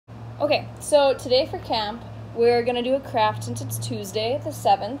Okay, so today for camp, we're going to do a craft since it's Tuesday, the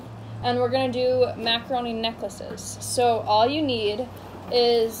 7th, and we're going to do macaroni necklaces. So all you need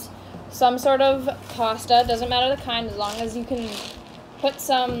is some sort of pasta, doesn't matter the kind, as long as you can put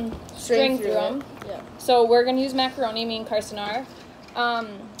some string through them. Yeah. So we're going to use macaroni, me and Carson are.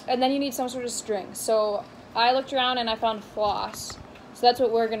 And then you need some sort of string. So I looked around and I found floss. So that's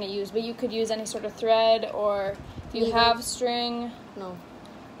what we're going to use, but you could use any sort of thread, or if you have string. No.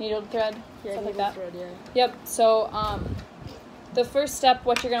 Needled thread, yeah, stuff like that. Thread, yeah. Yep. So the first step,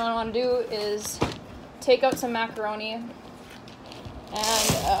 what you're gonna want to do is take out some macaroni, and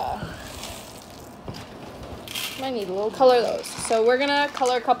might need a little color those. So we're gonna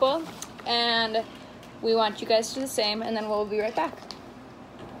color a couple, and we want you guys to do the same, and then we'll be right back.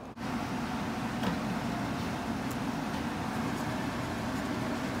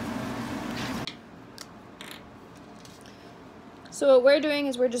 So what we're doing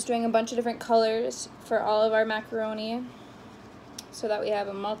is we're just doing a bunch of different colors for all of our macaroni so that we have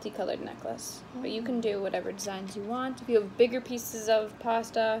a multicolored necklace. But you can do whatever designs you want. If you have bigger pieces of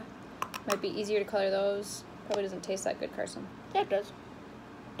pasta, it might be easier to color those. Probably doesn't taste that good, Carson. Yeah, it does.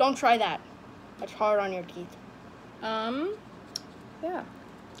 Don't try that. That's hard on your teeth. Yeah.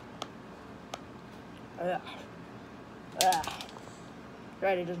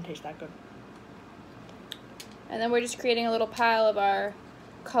 Right, it doesn't taste that good. And then we're just creating a little pile of our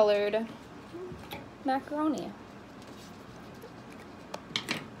colored macaroni.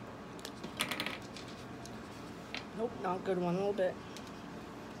 Nope, not good one, a little bit.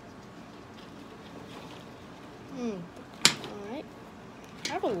 Alright. I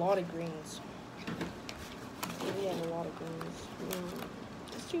have a lot of greens. Really have a lot of greens.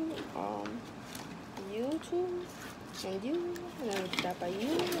 Let's do, you two, and you, and then that by you.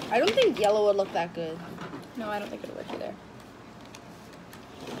 I don't think yellow would look that good. No, I don't think it'll work either.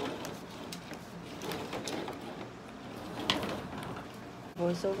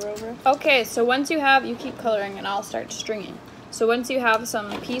 Voiceover over. Okay, so once you have, you keep coloring and I'll start stringing. So once you have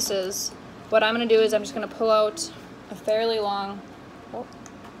some pieces, what I'm going to do is I'm just going to pull out a fairly long,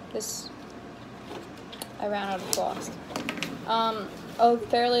 I ran out of floss. A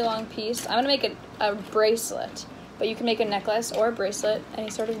fairly long piece. I'm going to make a bracelet, but you can make a necklace or a bracelet, any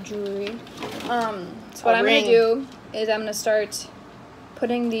sort of jewelry. So what I'm going to do is I'm going to start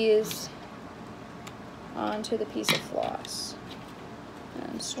putting these onto the piece of floss.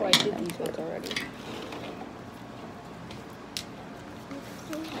 And I did these ones already.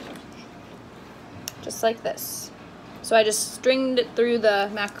 Just like this. So I just stringed it through the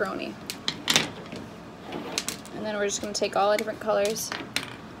macaroni. And then we're just going to take all the different colors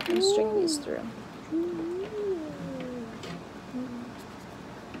and string these through.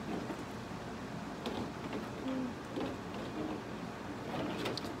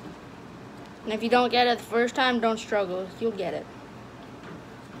 And if you don't get it the first time, don't struggle. You'll get it.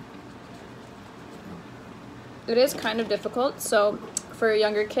 It is kind of difficult, so for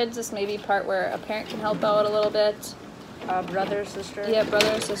younger kids, this may be part where a parent can help out a little bit. Brother or sister? Yeah,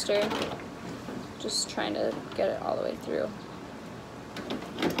 brother or sister. Just trying to get it all the way through.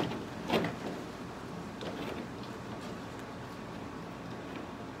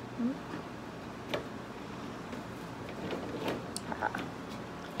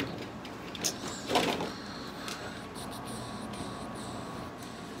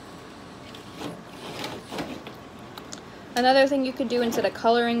 Another thing you could do instead of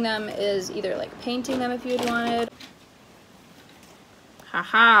coloring them is either like painting them if you'd wanted.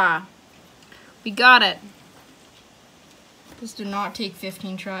 Haha! We got it! This did not take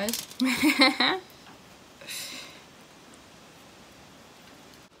 15 tries.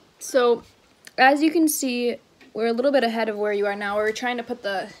 So, as you can see, we're a little bit ahead of where you are now. We're trying to put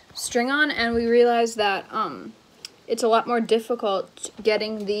the string on, and we realized that it's a lot more difficult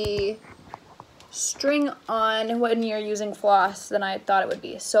getting the string on when you're using floss than I thought it would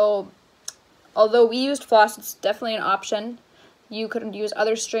be. So although we used floss, it's definitely an option. You could use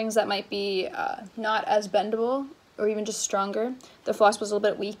other strings that might be not as bendable or even just stronger. The floss was a little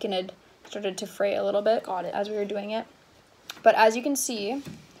bit weak and it started to fray a little bit as we were doing it. But as you can see,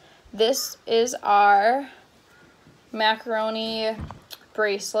 this is our macaroni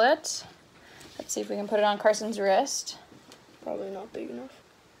bracelet. Let's see if we can put it on Carson's wrist. Probably not big enough.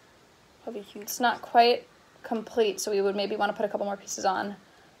 Probably huge. It's not quite complete, so we would maybe want to put a couple more pieces on,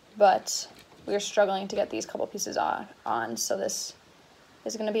 but we're struggling to get these couple pieces on, so this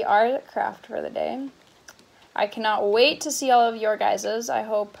is going to be our craft for the day. I cannot wait to see all of your guys's. I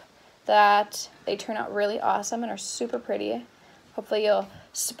hope that they turn out really awesome and are super pretty. Hopefully you'll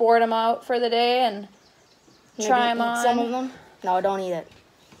sport them out for the day and try them on. Some of them? No, don't eat it.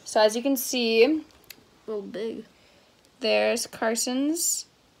 So as you can see, A little big. there's Carson's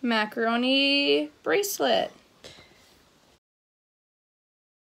macaroni bracelet.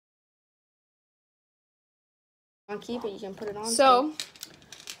 I'll keep it. You can put it on.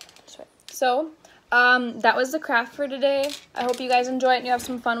 That was the craft for today. I hope you guys enjoy it and you have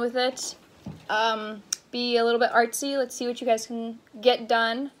some fun with it. Be a little bit artsy. Let's see what you guys can get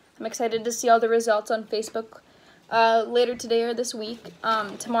done. I'm excited to see all the results on Facebook later today or this week.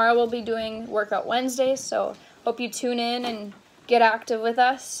 Tomorrow we'll be doing Workout Wednesday, so hope you tune in and get active with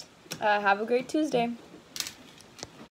us. Have a great Tuesday.